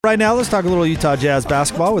Right now, let's talk a little Utah Jazz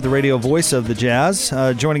basketball with the radio voice of the Jazz.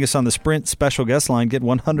 Joining us on the Sprint special guest line, get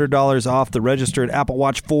 $100 off the registered Apple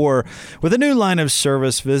Watch 4 with a new line of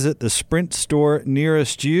service. Visit the Sprint store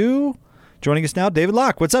nearest you. Joining us now, David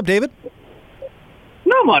Locke. What's up, David?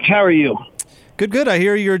 Not much. How are you? Good. I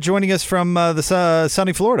hear you're joining us from the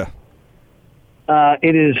sunny Florida.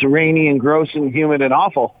 It is rainy and gross and humid and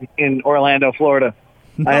awful in Orlando, Florida.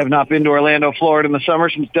 I have not been to Orlando, Florida in the summer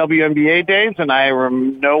since WNBA days, and I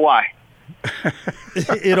know why.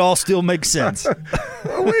 It all still makes sense.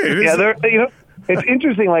 It's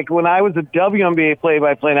interesting. Like when I was a WNBA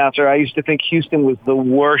play-by-play announcer, I used to think Houston was the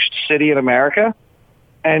worst city in America.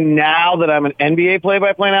 And now that I'm an NBA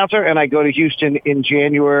play-by-play announcer and I go to Houston in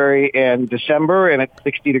January and December and it's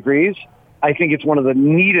 60 degrees, I think it's one of the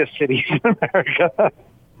neatest cities in America.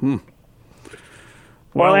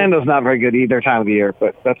 Well, Orlando's not very good either time of the year,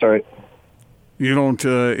 but that's all right. You don't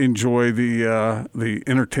enjoy the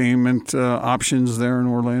entertainment options there in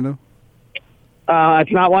Orlando?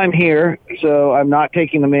 It's not why I'm here, so I'm not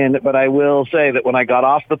taking them in. But I will say that when I got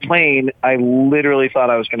off the plane, I literally thought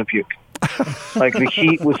I was going to puke. Like the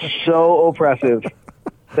heat was so oppressive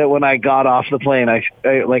that when I got off the plane, I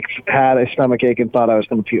had a stomach ache and thought I was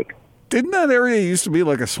going to puke. Didn't that area used to be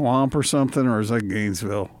like a swamp or something, or is that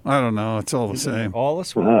Gainesville? I don't know. It's all the same. All a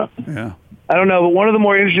swamp. Yeah. I don't know, but one of the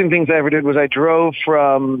more interesting things I ever did was I drove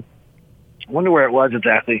from, I wonder where it was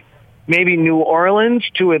exactly, maybe New Orleans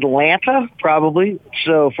to Atlanta, probably.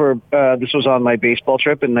 So this was on my baseball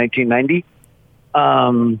trip in 1990.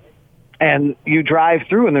 And you drive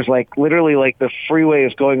through, and there's literally the freeway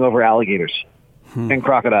is going over alligators and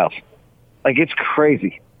crocodiles. It's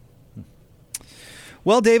crazy.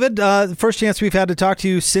 Well, David, the first chance we've had to talk to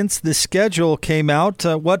you since the schedule came out.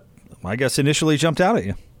 What, I guess, initially jumped out at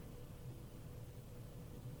you?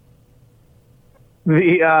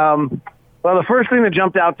 The first thing that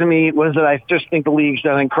jumped out to me was that I just think the league's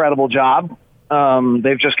done an incredible job.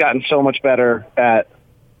 They've just gotten so much better at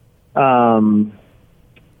how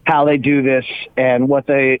they do this and what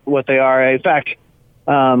they are. In fact,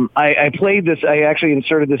 I played this. I actually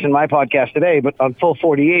inserted this in my podcast today, but on Full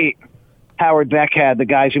 48, Howard Beck had the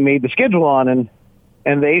guys who made the schedule on,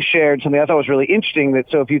 and they shared something I thought was really interesting. That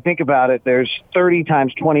so if you think about it, there's 30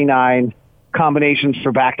 times 29 combinations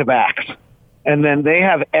for back-to-backs. And then they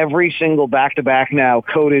have every single back-to-back now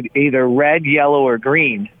coded either red, yellow, or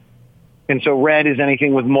green. And so red is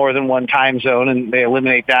anything with more than one time zone, and they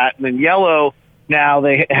eliminate that. And then yellow, now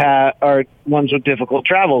they are ones with difficult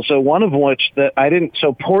travel. So one of which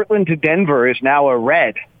so Portland to Denver is now a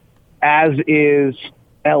red, as is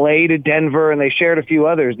LA to Denver, and they shared a few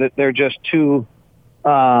others that they're just too,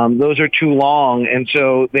 those are too long. And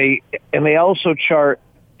so they also chart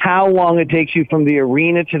how long it takes you from the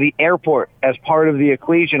arena to the airport as part of the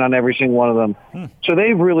equation on every single one of them. So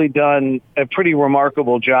they've really done a pretty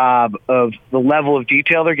remarkable job of the level of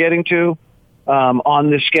detail they're getting to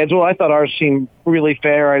on this schedule. I thought ours seemed really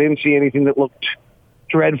fair. I didn't see anything that looked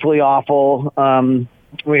dreadfully awful.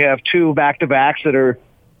 We have two back-to-backs that are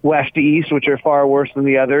west to east, which are far worse than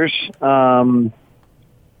the others. But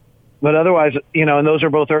otherwise, and those are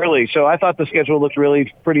both early. So I thought the schedule looked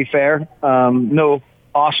really pretty fair. No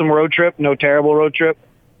awesome road trip, no terrible road trip,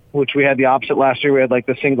 which we had the opposite last year. We had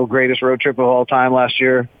the single greatest road trip of all time last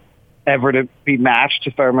year ever to be matched.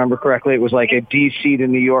 If I remember correctly, it was a DC to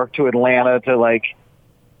New York to Atlanta to it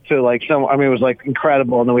was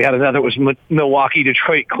incredible. And then we had another, it was Milwaukee,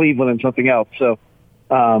 Detroit, Cleveland, and something else. So,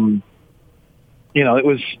 it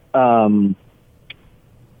was,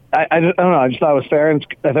 I don't know. I just thought it was fair. And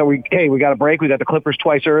I thought we got a break. We got the Clippers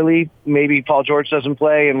twice early. Maybe Paul George doesn't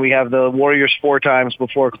play, and we have the Warriors 4 times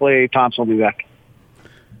before Klay Thompson will be back.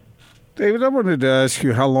 David, I wanted to ask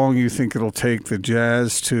you how long you think it'll take the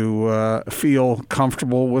Jazz to feel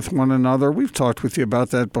comfortable with one another. We've talked with you about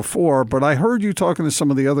that before, but I heard you talking to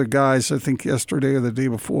some of the other guys, I think yesterday or the day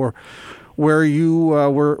before, where you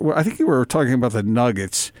I think you were talking about the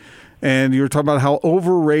Nuggets. And you were talking about how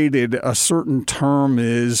overrated a certain term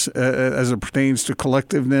is as it pertains to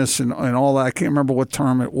collectiveness and all that. I can't remember what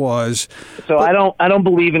term it was. So I don't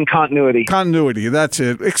believe in continuity. Continuity, that's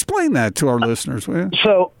it. Explain that to our listeners, will you?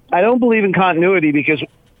 So I don't believe in continuity because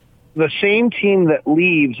the same team that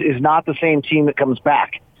leaves is not the same team that comes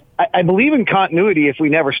back. I believe in continuity if we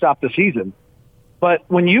never stop the season. But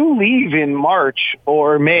when you leave in March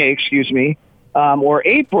or May, or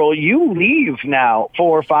April, you leave now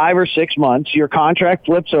for 5 or 6 months. Your contract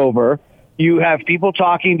flips over. You have people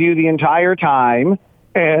talking to you the entire time,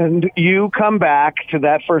 and you come back to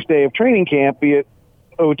that first day of training camp, be it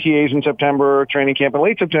OTAs in September or training camp in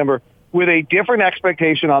late September, with a different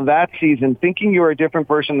expectation on that season, thinking you're a different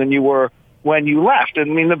person than you were when you left. I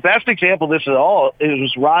mean, the best example of this at all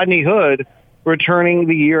is Rodney Hood returning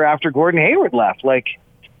the year after Gordon Hayward left. Like,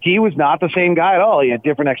 he was not the same guy at all. He had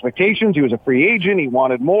different expectations. He was a free agent. He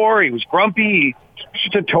wanted more. He was grumpy. He was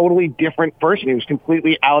just a totally different person. He was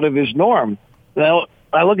completely out of his norm. Now,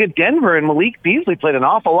 I look at Denver, and Malik Beasley played an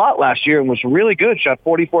awful lot last year and was really good. Shot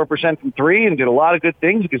 44% from three and did a lot of good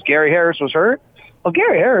things because Gary Harris was hurt. Well,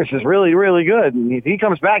 Gary Harris is really, really good. And if he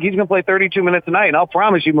comes back, he's going to play 32 minutes a night. And I'll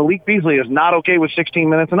promise you, Malik Beasley is not okay with 16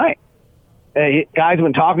 minutes a night. Guys have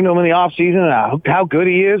been talking to him in the offseason how good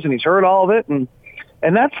he is, and he's heard all of it. And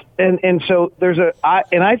so there's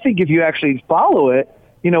I think if you actually follow it,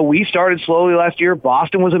 we started slowly last year.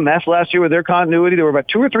 Boston was a mess last year with their continuity. There were about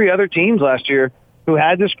 2 or 3 other teams last year who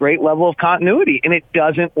had this great level of continuity, and it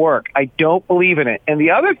doesn't work. I don't believe in it. And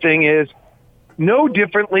the other thing is, no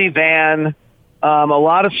differently than a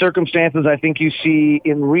lot of circumstances I think you see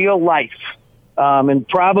in real life, and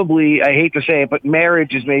probably, I hate to say it, but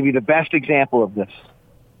marriage is maybe the best example of this.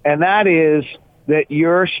 And that is that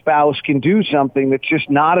your spouse can do something that's just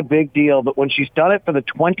not a big deal, but when she's done it for the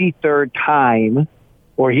 23rd time,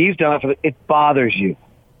 or he's done it it bothers you.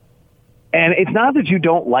 And it's not that you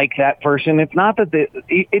don't like that person. It's not that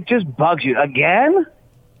it just bugs you. Again?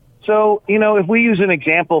 So, if we use an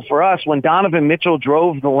example for us, when Donovan Mitchell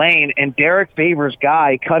drove the lane and Derek Favors'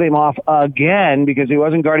 guy cut him off again because he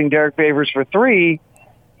wasn't guarding Derek Favors for three,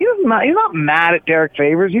 he's not mad at Derek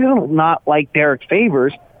Favors. He doesn't not like Derek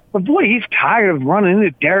Favors. But, boy, he's tired of running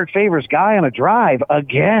into Derek Favors' guy on a drive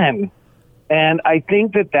again. And I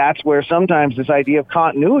think that's where sometimes this idea of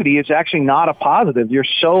continuity is actually not a positive. You're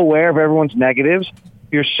so aware of everyone's negatives.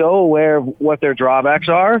 You're so aware of what their drawbacks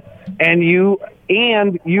are. And you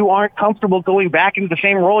aren't comfortable going back into the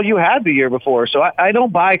same role you had the year before. So I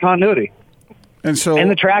don't buy continuity.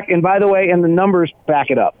 And by the way, the numbers back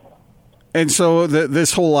it up. And so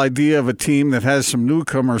this whole idea of a team that has some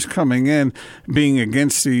newcomers coming in, being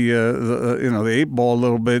against the 8 ball a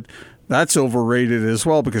little bit, that's overrated as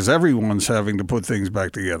well because everyone's having to put things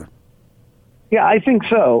back together. Yeah, I think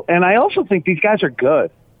so. And I also think these guys are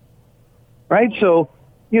good. Right? So,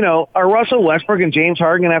 are Russell Westbrook and James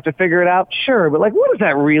Harden going to have to figure it out? Sure. But, what does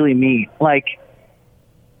that really mean?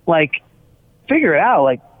 Figure it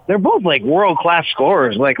out. They're both, world-class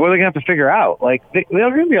scorers. What are they going to have to figure out? They're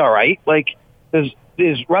going to be all right.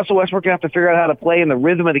 Is Russell Westbrook going to have to figure out how to play in the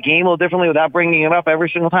rhythm of the game a little differently without bringing it up every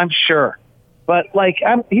single time? Sure. But,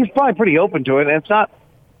 he's probably pretty open to it. And it's not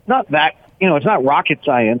that, it's not rocket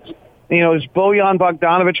science. Is Bojan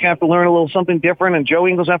Bogdanovic going to have to learn a little something different, and Joe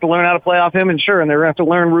Ingles have to learn how to play off him? And sure, and they're going to have to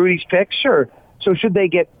learn Rudy's picks? Sure. So should they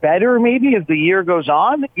get better maybe as the year goes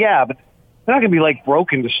on? Yeah, but they're not going to be,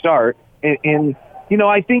 broken to start. And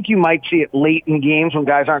I think you might see it late in games when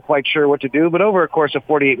guys aren't quite sure what to do. But over a course of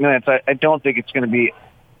 48 minutes, I don't think it's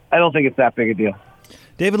that big a deal.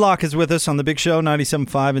 David Locke is with us on the Big Show, 97.5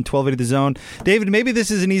 and 1280 The Zone. David, maybe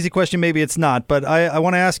this is an easy question, maybe it's not, but I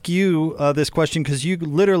want to ask you this question because you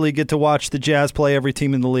literally get to watch the Jazz play every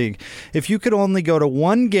team in the league. If you could only go to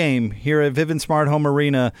one game here at Vivint Smart Home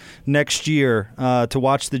Arena next year to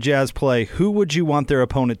watch the Jazz play, who would you want their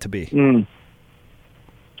opponent to be?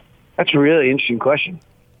 That's a really interesting question.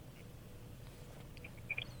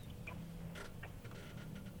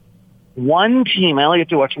 One team. I only get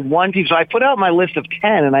to watch one team. So I put out my list of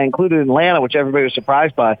 10, and I included Atlanta, which everybody was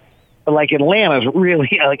surprised by. But Atlanta's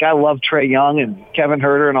really I love Trae Young and Kevin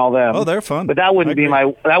Huerter and all them. Oh, they're fun. But that wouldn't be my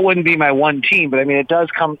one team. But I mean,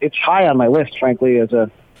 it's high on my list, frankly, as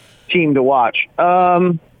a team to watch.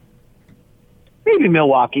 Maybe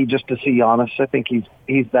Milwaukee just to see Giannis. I think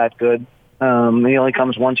he's that good. He only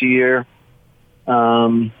comes once a year.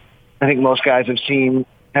 I think most guys have seen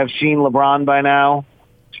LeBron by now.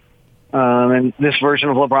 And this version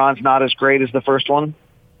of LeBron's not as great as the first one.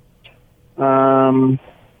 Let's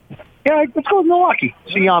go with Milwaukee.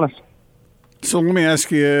 See Giannis. So let me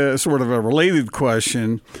ask you sort of a related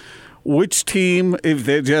question. Which team, if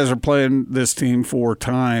the Jazz are playing this team 4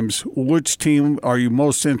 times, which team are you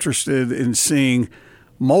most interested in seeing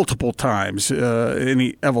multiple times?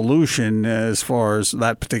 Any evolution as far as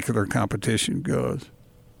that particular competition goes?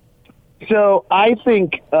 So I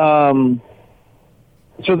think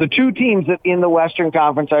so the 2 teams that in the Western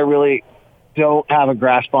Conference I really don't have a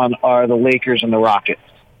grasp on are the Lakers and the Rockets.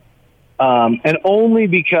 And only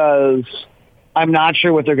because I'm not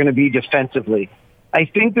sure what they're going to be defensively. I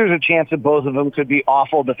think there's a chance that both of them could be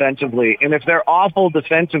awful defensively. And if they're awful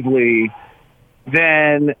defensively,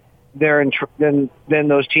 then then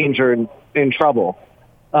those teams are in trouble.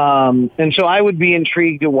 And so I would be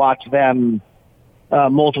intrigued to watch them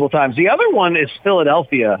multiple times. The other one is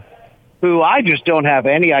Philadelphia. who I just don't have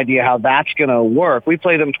any idea how that's going to work. We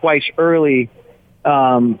play them twice early.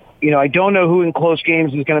 I don't know who in close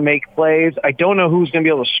games is going to make plays. I don't know who's going to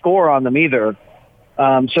be able to score on them either.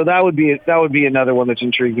 So that would be another one that's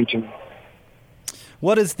intriguing to me.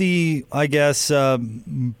 What is the,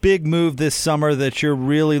 big move this summer that you're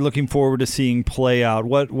really looking forward to seeing play out?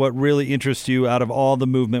 What really interests you out of all the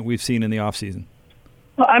movement we've seen in the offseason?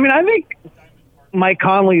 Well, I think Mike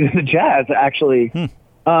Conley to the Jazz, actually.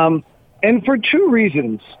 And for two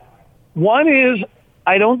reasons. One is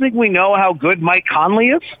I don't think we know how good Mike Conley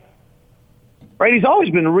is. Right? He's always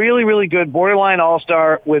been really, really good, borderline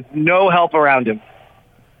all-star with no help around him.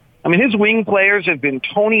 His wing players have been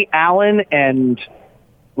Tony Allen and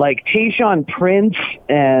like Tayshaun Prince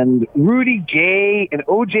and Rudy Gay and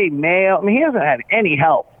O.J. Mayo. He hasn't had any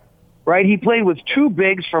help, right? He played with two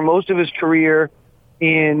bigs for most of his career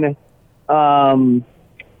in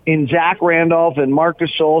Zach Randolph and Marc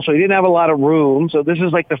Gasol, so he didn't have a lot of room. So this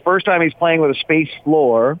is like the first time he's playing with a spaced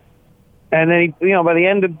floor. And then, by the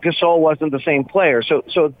end of Gasol wasn't the same player. So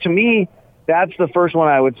to me, that's the first one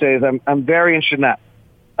I would say is I'm very interested in that.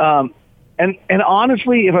 And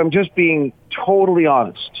honestly, if I'm just being totally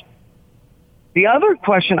honest, the other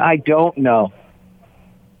question I don't know,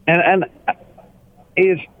 and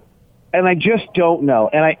I just don't know,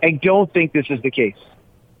 and I don't think this is the case,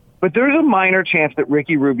 but there's a minor chance that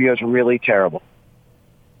Ricky Rubio is really terrible.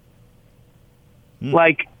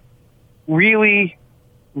 Like, really,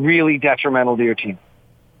 really detrimental to your team.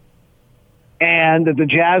 And that the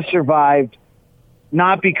Jazz survived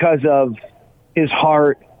not because of his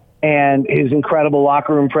heart and his incredible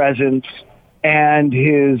locker room presence and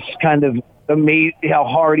his kind of amazing how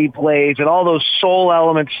hard he plays and all those soul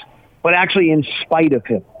elements, but actually in spite of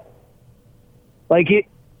him.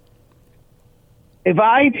 If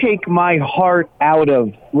I take my heart out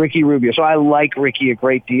of Ricky Rubio, so I like Ricky a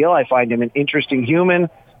great deal. I find him an interesting human.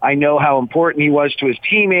 I know how important he was to his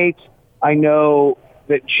teammates. I know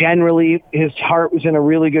that generally his heart was in a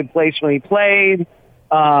really good place when he played,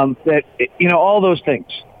 all those things.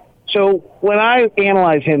 So when I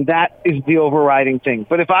analyze him, that is the overriding thing.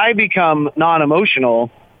 But if I become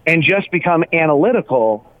non-emotional and just become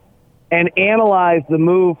analytical and analyze the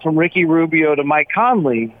move from Ricky Rubio to Mike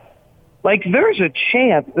Conley, there's a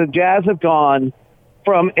chance the Jazz have gone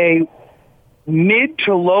from a mid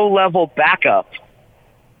to low level backup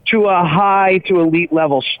to a high to elite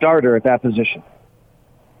level starter at that position.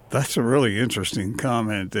 That's a really interesting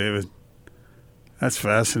comment, David. That's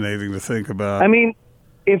fascinating to think about.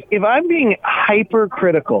 If I'm being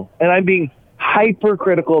hypercritical, and I'm being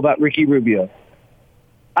hypercritical about Ricky Rubio,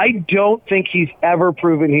 I don't think he's ever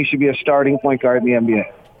proven he should be a starting point guard in the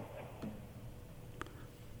NBA.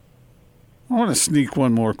 I want to sneak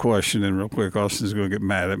one more question in real quick. Austin's going to get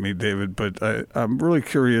mad at me, David, but I'm really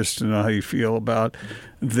curious to know how you feel about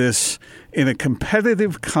this in a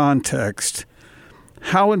competitive context.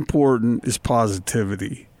 How important is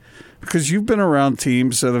positivity? Because you've been around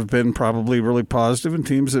teams that have been probably really positive and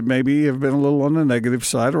teams that maybe have been a little on the negative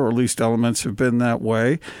side, or at least elements have been that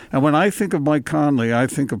way. And when I think of Mike Conley, I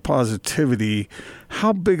think of positivity.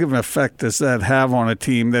 How big of an effect does that have on a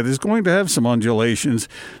team that is going to have some undulations,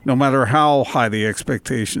 no matter how high the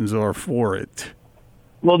expectations are for it?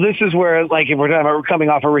 Well, this is where, if we're coming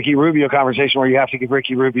off a Ricky Rubio conversation where you have to give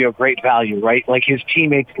Ricky Rubio great value, right? His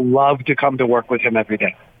teammates love to come to work with him every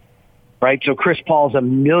day. Right, so Chris Paul's a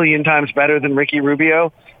million times better than Ricky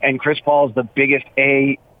Rubio, and Chris Paul's the biggest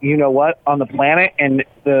on the planet. And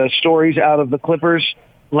the stories out of the Clippers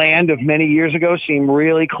land of many years ago seem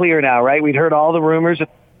really clear now, right? We'd heard all the rumors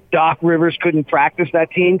that Doc Rivers couldn't practice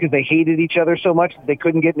that team because they hated each other so much that they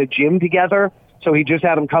couldn't get in a gym together, so he just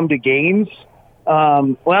had them come to games.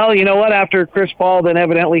 Well, you know what? After Chris Paul then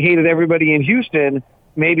evidently hated everybody in Houston,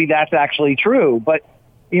 maybe that's actually true. But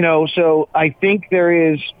so I think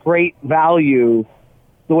there is great value.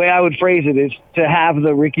 The way I would phrase it is to have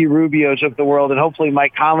the Ricky Rubios of the world and hopefully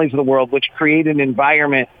Mike Conleys of the world, which create an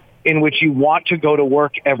environment in which you want to go to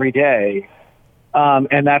work every day.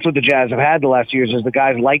 And that's what the Jazz have had the last years is the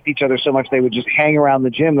guys liked each other so much they would just hang around the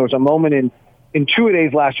gym. There was a moment in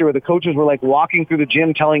two-a-days last year where the coaches were walking through the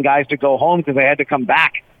gym telling guys to go home because they had to come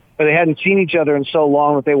back, but they hadn't seen each other in so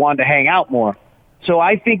long that they wanted to hang out more. So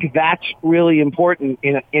I think that's really important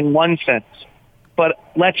in one sense. But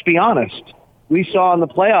let's be honest. We saw in the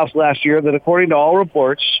playoffs last year that according to all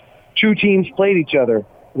reports, two teams played each other,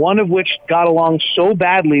 one of which got along so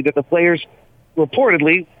badly that the players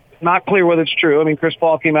reportedly, not clear whether it's true. Chris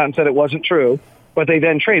Paul came out and said it wasn't true, but they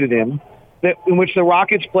then traded him, in which the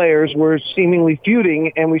Rockets players were seemingly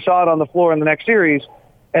feuding, and we saw it on the floor in the next series,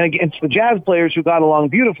 and against the Jazz players who got along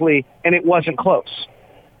beautifully, and it wasn't close.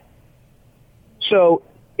 So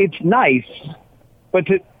it's nice, but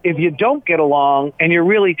if you don't get along and you're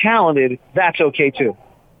really talented, that's okay too.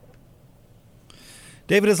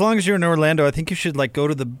 David, as long as you're in Orlando, I think you should go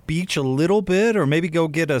to the beach a little bit, or maybe go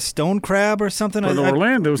get a stone crab or something. But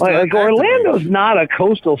Orlando's not a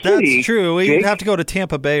coastal city. That's true. Jake. You'd have to go to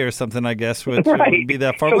Tampa Bay or something, I guess, which right. wouldn't be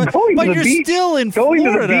that far. So but you're still in Florida.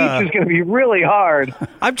 Going to the beach is going to be really hard.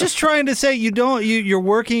 I'm just trying to say you're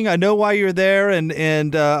working. I know why you're there,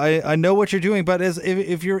 and I know what you're doing. But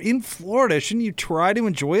if you're in Florida, shouldn't you try to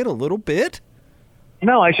enjoy it a little bit?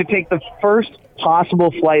 No, I should take the first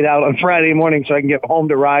possible flight out on Friday morning so I can get home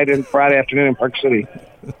to ride in Friday afternoon in Park City.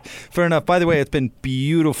 Fair enough. By the way, it's been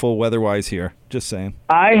beautiful weather-wise here. Just saying.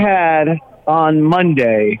 I had on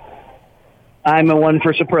Monday, I'm a one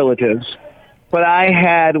for superlatives, but I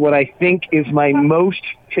had what I think is my most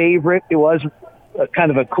favorite. It was kind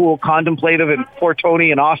of a cool contemplative, and poor Tony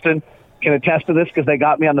and Austin can attest to this because they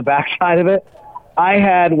got me on the backside of it. I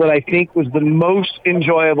had what I think was the most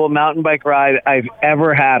enjoyable mountain bike ride I've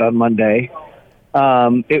ever had on Monday.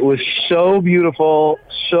 It was so beautiful,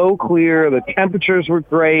 so clear. The temperatures were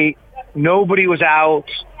great. Nobody was out.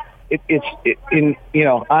 I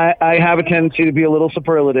have a tendency to be a little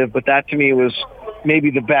superlative, but that to me was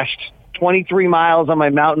maybe the best 23 miles on my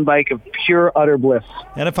mountain bike of pure, utter bliss.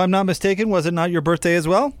 And if I'm not mistaken, was it not your birthday as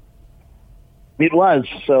well? It was.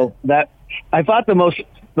 So I thought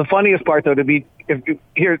the funniest part, though,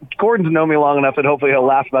 Gordon's known me long enough that hopefully he'll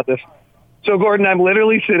laugh about this. So, Gordon, I'm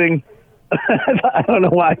literally sitting. I don't know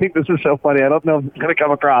why I think this is so funny. I don't know if it's going to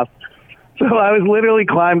come across. So I was literally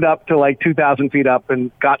climbed up to 2,000 feet up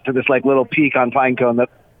and got to this little peak on Pinecone that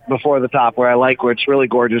before the top where it's really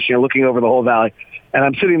gorgeous, looking over the whole valley. And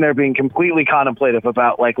I'm sitting there being completely contemplative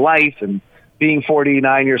about life and being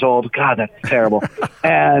 49 years old. God, that's terrible.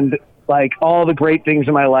 And all the great things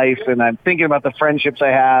in my life, and I'm thinking about the friendships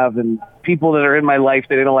I have and people that are in my life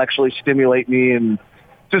that intellectually stimulate me and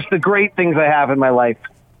just the great things I have in my life.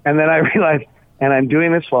 And then I realized, and I'm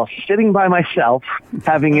doing this while sitting by myself,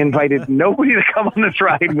 having invited nobody to come on this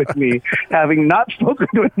ride with me, having not spoken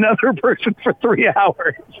to another person for 3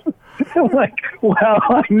 hours. I'm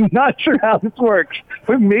I'm not sure how this works,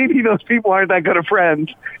 but maybe those people aren't that good of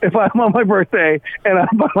friends if I'm on my birthday and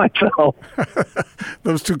I'm by myself.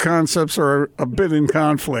 Those two concepts are a bit in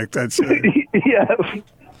conflict, I'd say. Yes.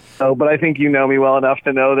 But I think you know me well enough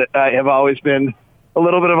to know that I have always been a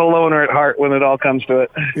little bit of a loner at heart when it all comes to it.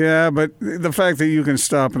 Yeah, but the fact that you can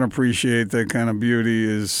stop and appreciate that kind of beauty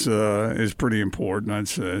is pretty important, I'd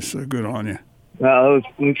say. So good on you. No,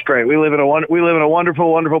 it's great. We live in a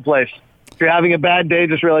wonderful, wonderful place. If you're having a bad day,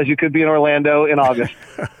 just realize you could be in Orlando in August.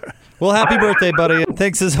 Well, happy birthday, buddy.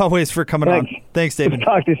 Thanks as always for coming on. Thanks, David.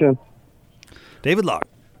 Talk to you soon. David Locke.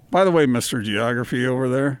 By the way, Mr. Geography over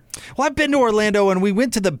there. Well, I've been to Orlando, and we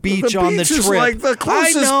went to the beach on the trip. The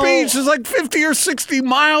closest beach is 50 or 60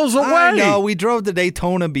 miles away. I know. We drove to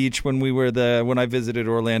Daytona Beach when I visited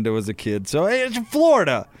Orlando as a kid. So it's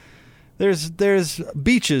Florida. There's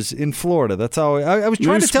beaches in Florida. That's all. I was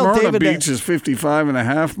trying to tell David. Beach is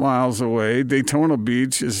 55.5 miles away. Daytona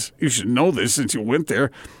Beach is, you should know this since you went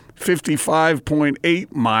there,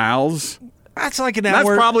 55.8 miles. That's like an hour.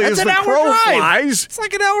 That's probably as the crow flies. It's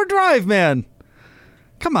like an hour drive, man.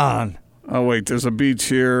 Come on. Oh, wait, there's a beach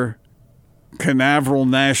here. Canaveral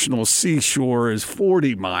National Seashore is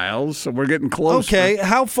 40 miles, so we're getting close. Okay,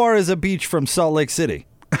 how far is a beach from Salt Lake City?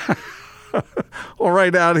 Well,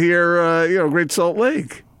 right out here, Great Salt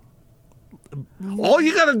Lake. All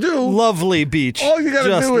you got to do... Lovely beach. All you got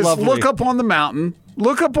to do is look up on the mountain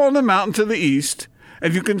to the east,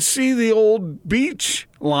 and you can see the old beach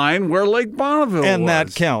line where Lake Bonneville was. And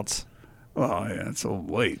that counts. Oh, yeah, it's so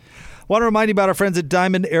late. Want to remind you about our friends at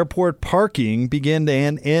Diamond Airport Parking. Begin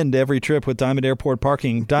and end every trip with Diamond Airport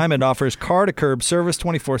Parking. Diamond offers car-to-curb service,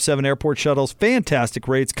 24/7 airport shuttles, fantastic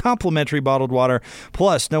rates, complimentary bottled water.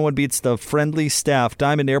 Plus, no one beats the friendly staff.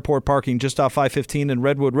 Diamond Airport Parking, just off 515 and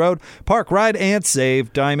Redwood Road. Park, ride, and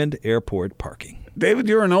save. Diamond Airport Parking. David,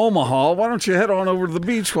 you're in Omaha. Why don't you head on over to the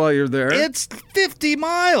beach while you're there? It's 50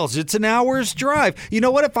 miles. It's an hour's drive. You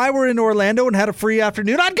know what? If I were in Orlando and had a free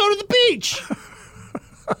afternoon, I'd go to the beach.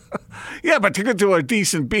 Yeah, but to get to a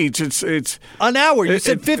decent beach, it's an hour. You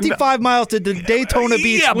said 55 miles to the Daytona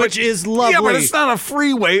Beach, which is lovely. Yeah, but it's not a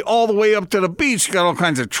freeway all the way up to the beach. You got all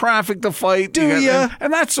kinds of traffic to fight. Do you?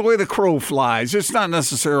 And that's the way the crow flies. It's not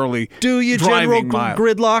necessarily General miles.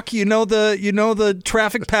 Gridlock? You know the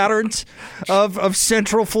traffic patterns of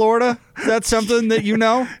Central Florida? That's something that you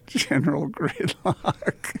know? General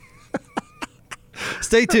Gridlock.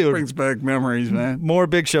 Stay tuned. Brings back memories, man. More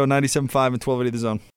Big Show, 97.5 and 1280 The Zone.